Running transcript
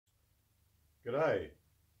G'day,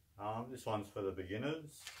 this one's for the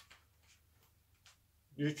beginners.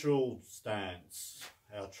 Neutral stance,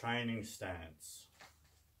 our training stance.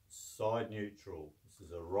 Side neutral, this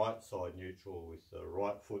is a right side neutral with the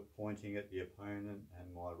right foot pointing at the opponent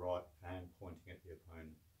and my right hand pointing at the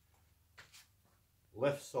opponent.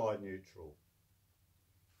 Left side neutral.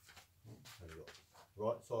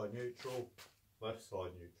 Right side neutral, left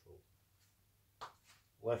side neutral.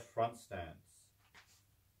 Left front stance.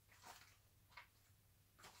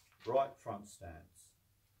 Right front stance.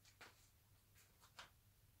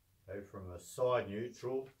 Okay, from a side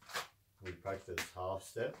neutral, we practice half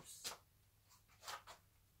steps.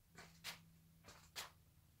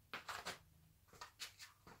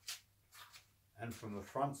 And from a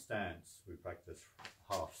front stance, we practice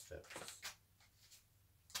half steps.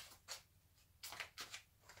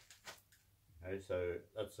 Okay, so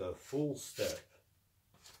that's a full step,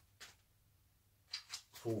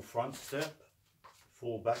 full front step,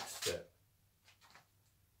 full back step.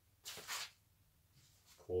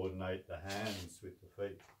 Coordinate the hands with the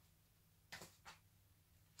feet.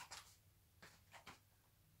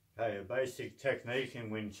 Okay, a basic technique in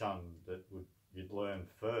Wing Chun that you'd learn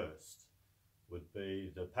first would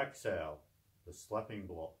be the pak sao, the slapping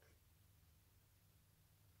block.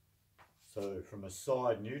 So from a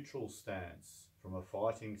side neutral stance, from a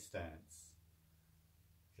fighting stance,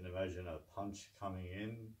 you can imagine a punch coming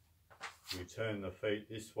in. We turn the feet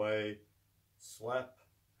this way, slap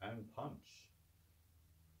and punch.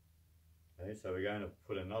 Okay, so we're going to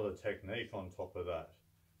put another technique on top of that.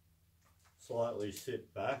 Slightly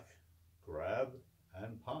sit back, grab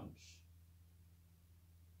and punch.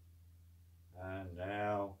 And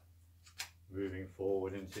now moving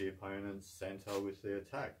forward into the opponent's center with the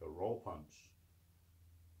attack, a roll punch.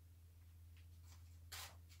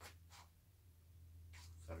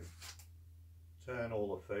 So turn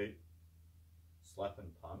all the feet, slap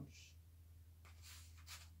and punch.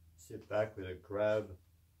 Sit back with a grab,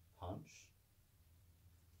 punch.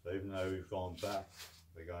 So even though we've gone back,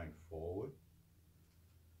 we're going forward.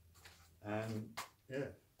 And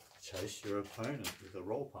yeah, chase your opponent with a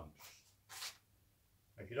roll punch.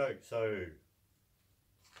 Okie doke, so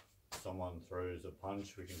someone throws a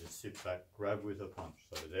punch, we can just sit back, grab with a punch.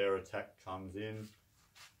 So their attack comes in.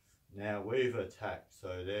 Now we've attacked,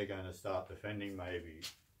 so they're going to start defending maybe,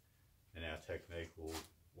 and our technique will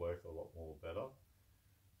work a lot more better.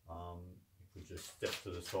 You could just step to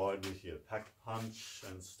the side with your pack punch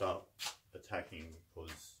and start attacking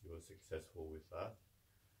because you were successful with that.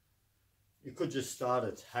 You could just start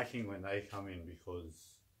attacking when they come in because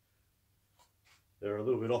they're a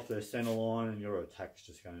little bit off their center line and your attack's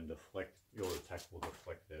just going to deflect. Your attack will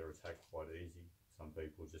deflect their attack quite easy. Some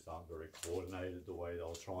people just aren't very coordinated the way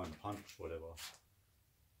they'll try and punch whatever.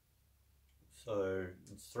 So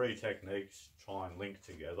it's 3 techniques, try and link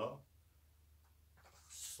together.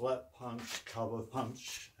 Slap punch, cover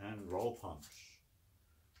punch and roll punch.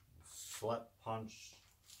 Slap punch,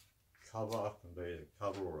 cover can be a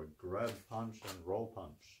cover or a grab punch and roll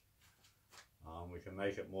punch. We can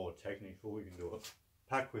make it more technical. We can do a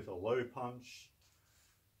pack with a low punch,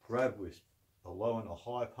 grab with a low and a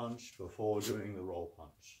high punch before doing the roll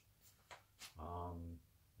punch.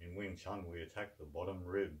 In Wing Chun we attack the bottom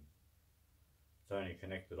rib. It's only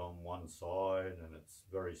connected on one side and it's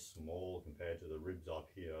very small compared to the ribs up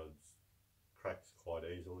here. It cracks quite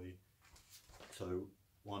easily. So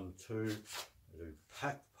 1, 2, we do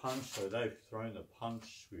pack punch. So they've thrown the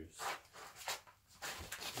punch. We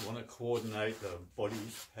want to coordinate the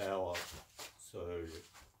body's power. So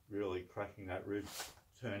really cracking that rib,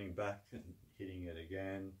 turning back and hitting it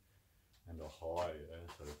again, and a high.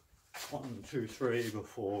 So 1, 2, 3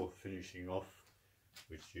 before finishing off,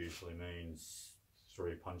 which usually means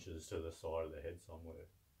 3 punches to the side of the head somewhere.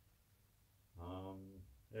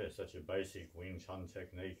 Yeah, such a basic Wing Chun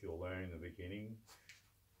technique you'll learn in the beginning.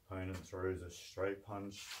 Opponent throws a straight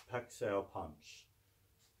punch, pak sao punch.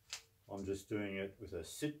 I'm just doing it with a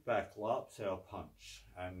sit back lap sao punch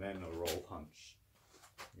and then a roll punch.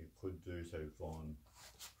 You could do so, gone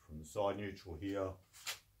from the side neutral here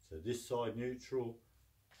to this side neutral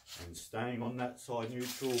and staying on that side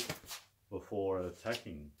neutral before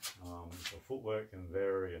attacking. The footwork can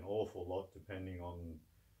vary an awful lot depending on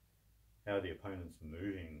how the opponent's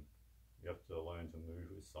moving. You have to learn to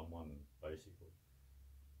move with someone basically.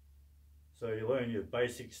 So you learn your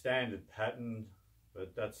basic standard pattern,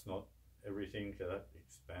 but that's not everything, that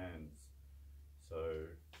expands. So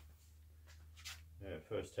yeah,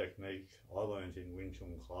 first technique I learned in Wing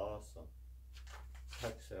Chun class,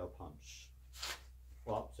 pak sao punch,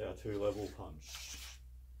 flap sao 2-level punch,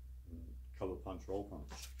 cover punch, roll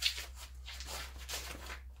punch.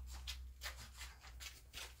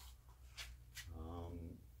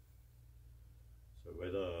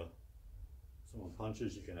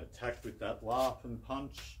 punches. You can attack with that larp and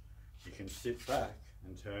punch. You can sit back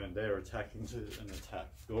and turn their attack into an attack,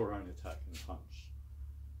 your own attack and punch.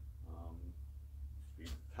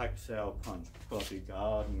 Pack sow punch, put up your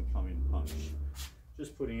guard and come in punch.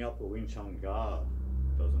 Just putting up a Wing Chun guard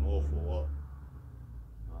does an awful lot.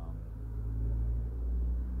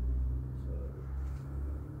 So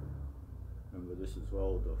remember this as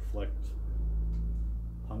well, deflect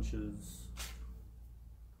punches.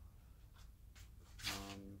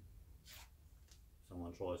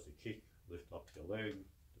 Someone tries to kick, lift up your leg,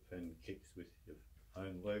 defend kicks with your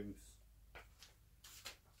own legs.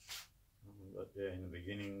 But yeah, in the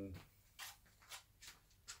beginning,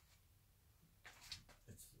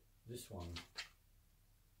 it's this one.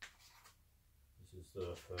 This is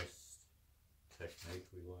the first technique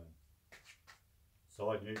we learn.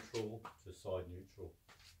 Side neutral to side neutral.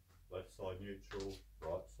 Left side neutral,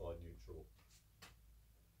 right side neutral.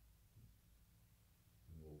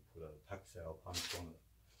 And we'll put a pack sow punch on it,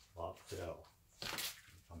 larp sow,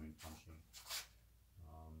 come in punching.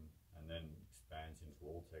 And then expands into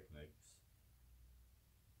all techniques.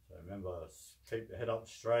 So remember, keep the head up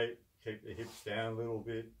straight, keep the hips down a little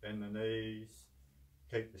bit, bend the knees,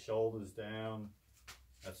 keep the shoulders down.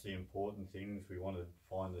 That's the important things. We want to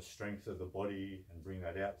find the strength of the body and bring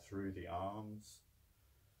that out through the arms.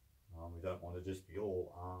 We don't want to just be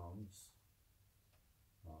all arms.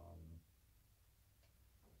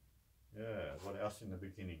 Yeah, what else in the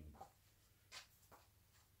beginning?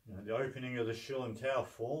 You know, the opening of the Chun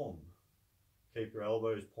form. Keep your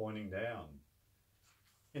elbows pointing down.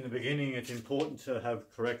 In the beginning, it's important to have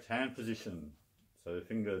correct hand position. So the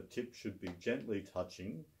fingertips should be gently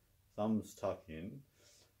touching, thumbs tuck in,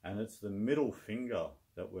 and it's the middle finger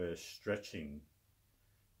that we're stretching.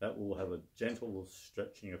 That will have a gentle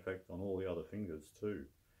stretching effect on all the other fingers too,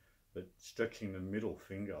 but stretching the middle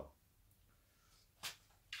finger.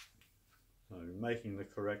 So making the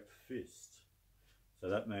correct fist. So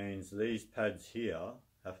that means these pads here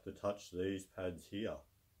have to touch these pads here,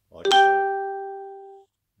 like so,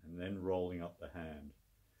 and then rolling up the hand.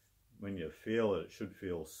 When you feel it, it should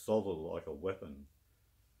feel solid like a weapon.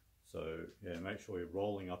 So yeah, make sure you're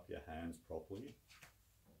rolling up your hands properly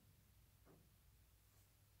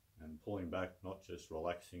and pulling back, not just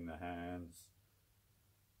relaxing the hands.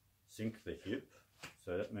 Sink the hip.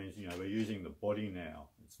 So that means, you know, we're using the body now.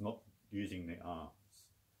 It's not using the arms.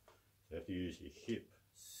 So you have to use your hip,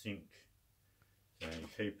 sink. So you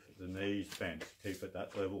keep the knees bent, keep at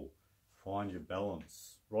that level. Find your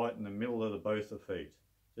balance right in the middle of both the feet,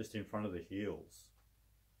 just in front of the heels.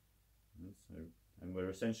 And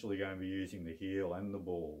we're essentially going to be using the heel and the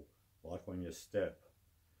ball, like when you step.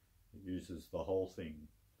 It uses the whole thing.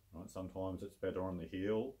 Right? Sometimes it's better on the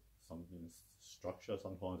heel, something structure,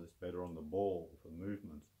 sometimes it's better on the ball for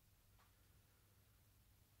movement.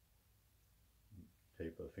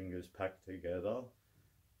 Keep the fingers packed together.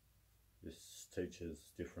 This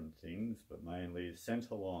teaches different things, but mainly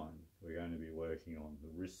center line we're going to be working on, the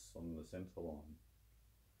wrists on the center line.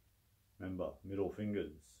 Remember, middle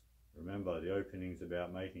fingers. Remember, the opening's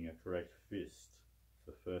about making a correct fist. It's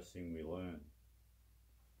the first thing we learn.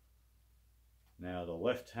 Now the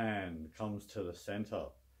left hand comes to the center,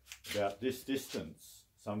 about this distance.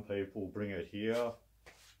 Some people bring it here,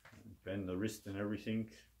 bend the wrist and everything.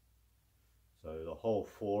 So the whole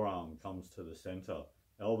forearm comes to the center.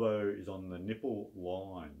 Elbow is on the nipple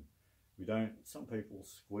line. We don't, some people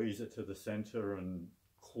squeeze it to the center and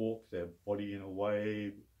cork their body in a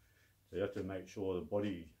way. So you have to make sure the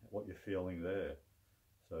body, what you're feeling there.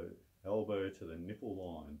 So elbow to the nipple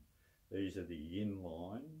line. These are the yin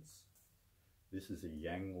lines. This is a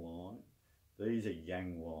yang line. These are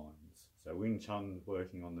yang lines. So Wing Chun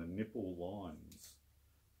working on the nipple lines.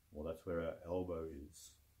 Well, that's where our elbow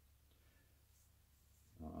is.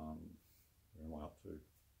 Where am I up to?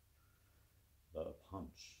 The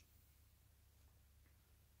punch.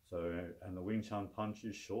 So, and the Wing Chun punch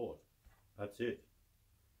is short. That's it.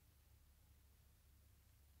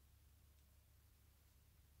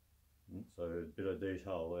 So a bit of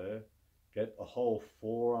detail there. Get the whole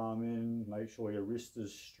forearm in, make sure your wrist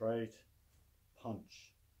is straight,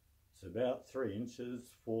 punch. It's about 3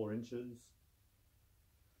 inches, 4 inches.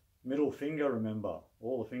 Middle finger, remember,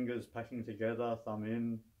 all the fingers packing together, thumb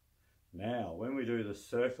in. Now, when we do the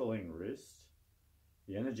circling wrist,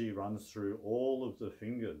 the energy runs through all of the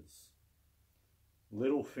fingers.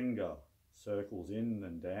 Little finger circles in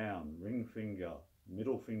and down, ring finger,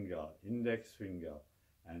 middle finger, index finger,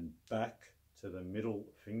 and back to the middle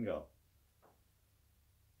finger.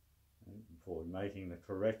 For making the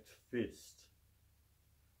correct fist.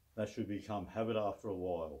 That should become habit after a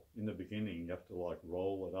while. In the beginning, you have to like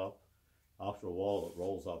roll it up. after a while it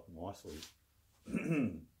rolls up nicely.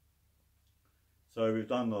 So we've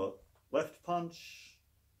done the left punch,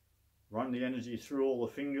 run the energy through all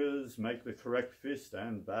the fingers, make the correct fist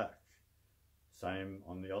and back. Same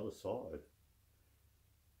on the other side.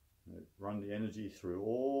 Run the energy through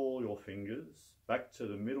all your fingers, back to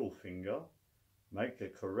the middle finger, make the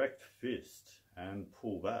correct fist and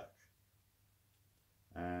pull back.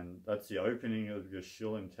 And that's the opening of your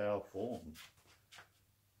Chun Tao form.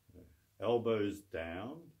 Elbows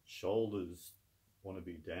down, shoulders want to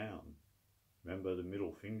be down. Remember the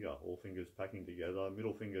middle finger, all fingers packing together,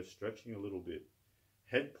 middle finger stretching a little bit.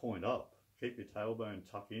 Head point up, keep your tailbone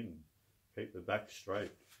tucked in, keep the back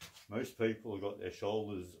straight. Most people have got their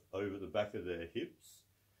shoulders over the back of their hips,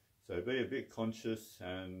 so be a bit conscious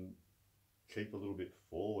and keep a little bit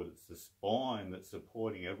forward. It's the spine that's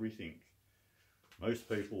supporting everything. Most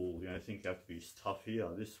people, think you have to be tough here.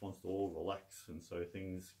 This wants to all relax, and so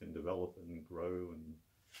things can develop and grow and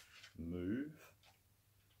move.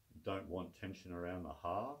 You don't want tension around the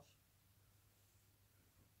heart.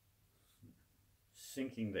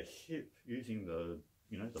 Sinking the hip, using the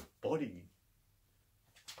body.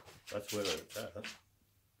 That's where it's at.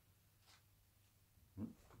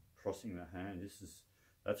 Crossing the hand.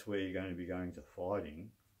 That's where you're going to be going to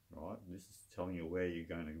fighting, right? This is telling you where you're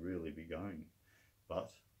going to really be going.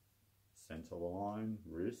 But center line,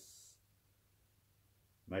 wrists,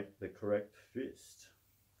 make the correct fist.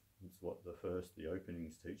 That's what the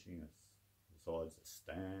opening's teaching us, besides the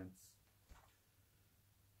stance.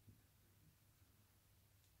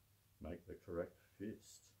 Make the correct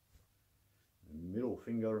fist. And middle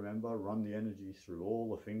finger, remember, run the energy through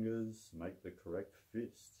all the fingers, make the correct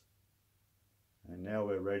fist. And now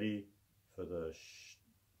we're ready for the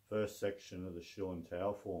first section of the Chun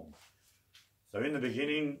Tao form. So in the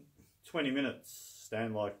beginning, 20 minutes,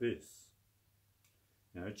 stand like this.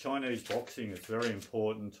 Chinese boxing, it's very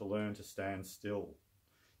important to learn to stand still.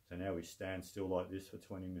 So now we stand still like this for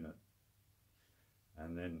 20 minutes.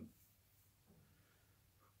 And then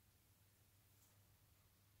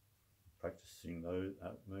practicing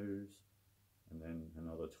that moves, and then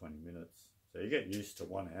another 20 minutes. So you get used to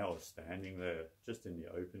 1 hour standing there, just in the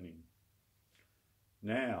opening.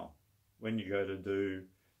 Now, when you go to do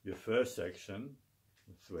your first section,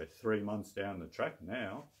 we're 3 months down the track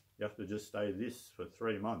now, you have to just stay this for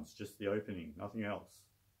 3 months, just the opening, nothing else.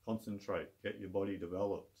 Concentrate, get your body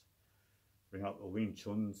developed. Bring up the Wing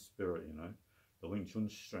Chun spirit, the Wing Chun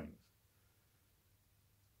strength.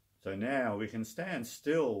 So now we can stand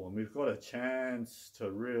still, and we've got a chance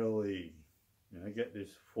to really, get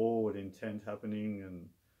this forward intent happening. And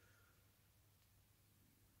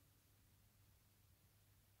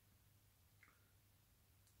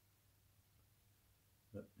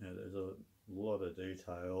there's a lot of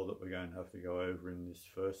detail that we're going to have to go over in this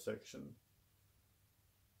first section.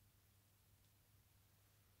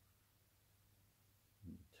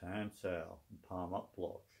 Tan Sao, palm up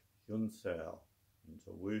block, Yun Sao,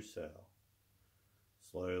 into Wu Sao.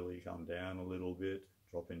 Slowly come down a little bit,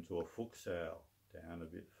 drop into a Fuk Sao, down a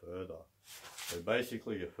bit further. So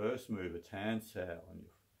basically your first move, a Tan Sao, and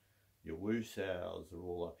your Wu Saos are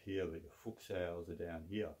all up here, but your Fuk Saos are down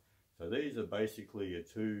here. So these are basically your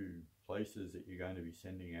two places that you're going to be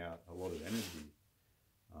sending out a lot of energy.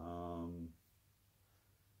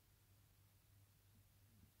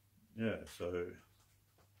 So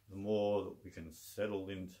the more that we can settle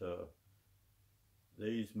into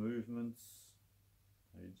these movements,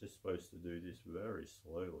 you're just supposed to do this very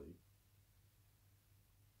slowly.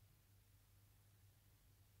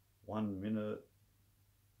 1 minute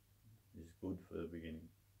is good for the beginning.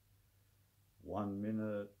 1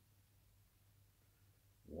 minute,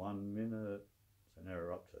 1 minute, so now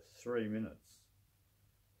we're up to 3 minutes,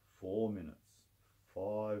 4 minutes,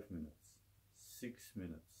 5 minutes, 6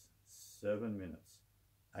 minutes, 7 minutes,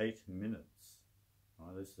 8 minutes.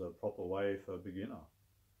 This is a proper way for a beginner.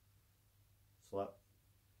 Slap,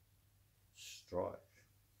 strike.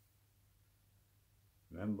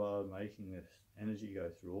 Remember, making this energy go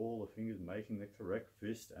through all the fingers, making the correct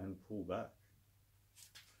fist and pull back.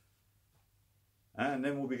 And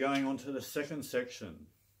then we'll be going on to the second section.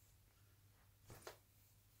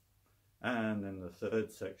 And then the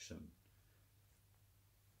third section.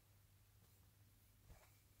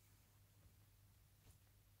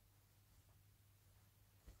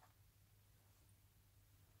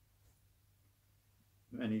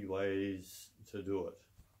 Many ways to do it,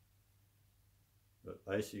 but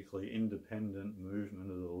basically independent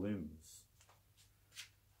movement of the limbs.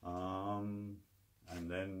 And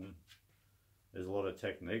then there's a lot of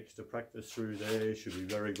techniques to practice through there. You should be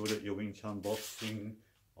very good at your Wing Chun boxing.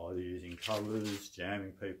 either using covers,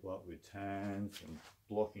 jamming people up with tans, and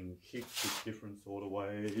blocking kicks with different sort of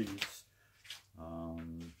ways.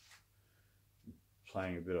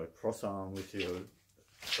 Playing a bit of cross arm with your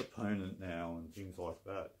opponent now and things like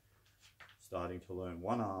that. Starting to learn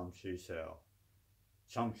one arm chi sao,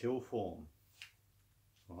 Chun kill form.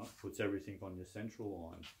 Right, puts everything on your central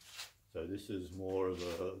line. So this is more of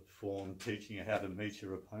a form teaching you how to meet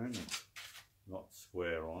your opponent, not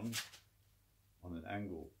square on an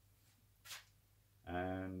angle.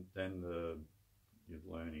 And then you're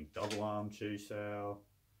learning double arm chi sao,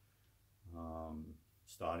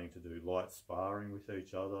 starting to do light sparring with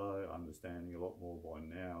each other, understanding a lot more by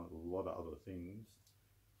now, a lot of other things.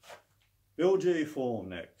 Bilji form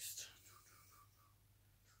next.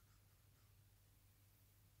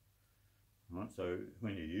 Right, so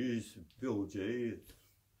when you use Bilji, it's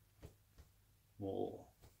more,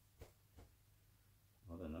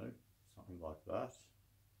 I don't know, something like that.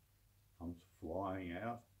 Comes flying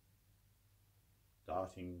out,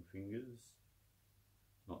 darting fingers,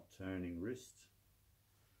 not turning wrist.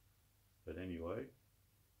 But anyway,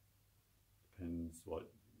 depends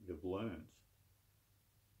what you've learned.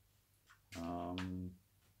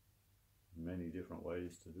 Many different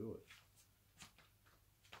ways to do it.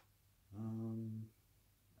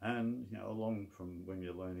 And you know, along from when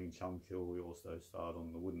you're learning Chun kill, we also start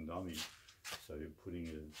on the wooden dummy. So you're putting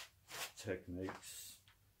your techniques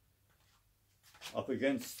up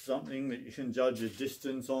against something that you can judge your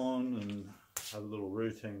distance on and have a little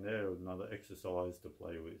routine there with another exercise to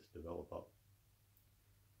play with, develop up.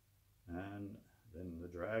 And then the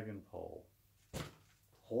dragon pole,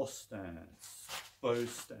 horse stance, bow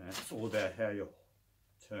stance, all about how you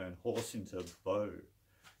turn horse into bow,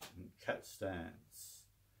 and cat stance,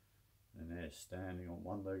 and they're standing on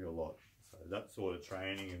one leg a lot. So that sort of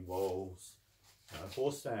training involves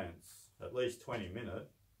horse stance, at least 20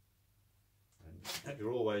 minutes, and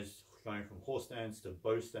you're always going from horse stance to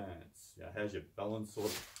bow stance. You know, how's your balance sort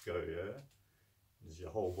of go, yeah? Does your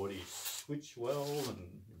whole body switch well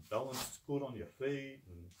and balance good on your feet?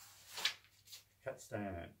 And cat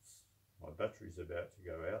stance. My battery's about to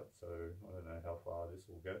go out, so I don't know how far this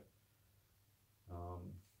will go. To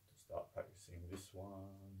start practicing this one.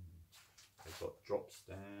 They've got drop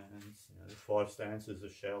stance. You know, there's 5 stances of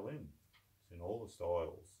Shaolin. It's in all the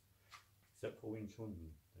styles, except for Wing Chun.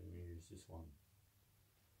 They use this one.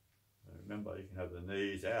 Remember, you can have the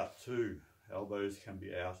knees out too. Elbows can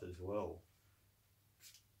be out as well.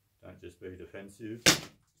 Don't just be defensive.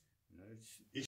 You know,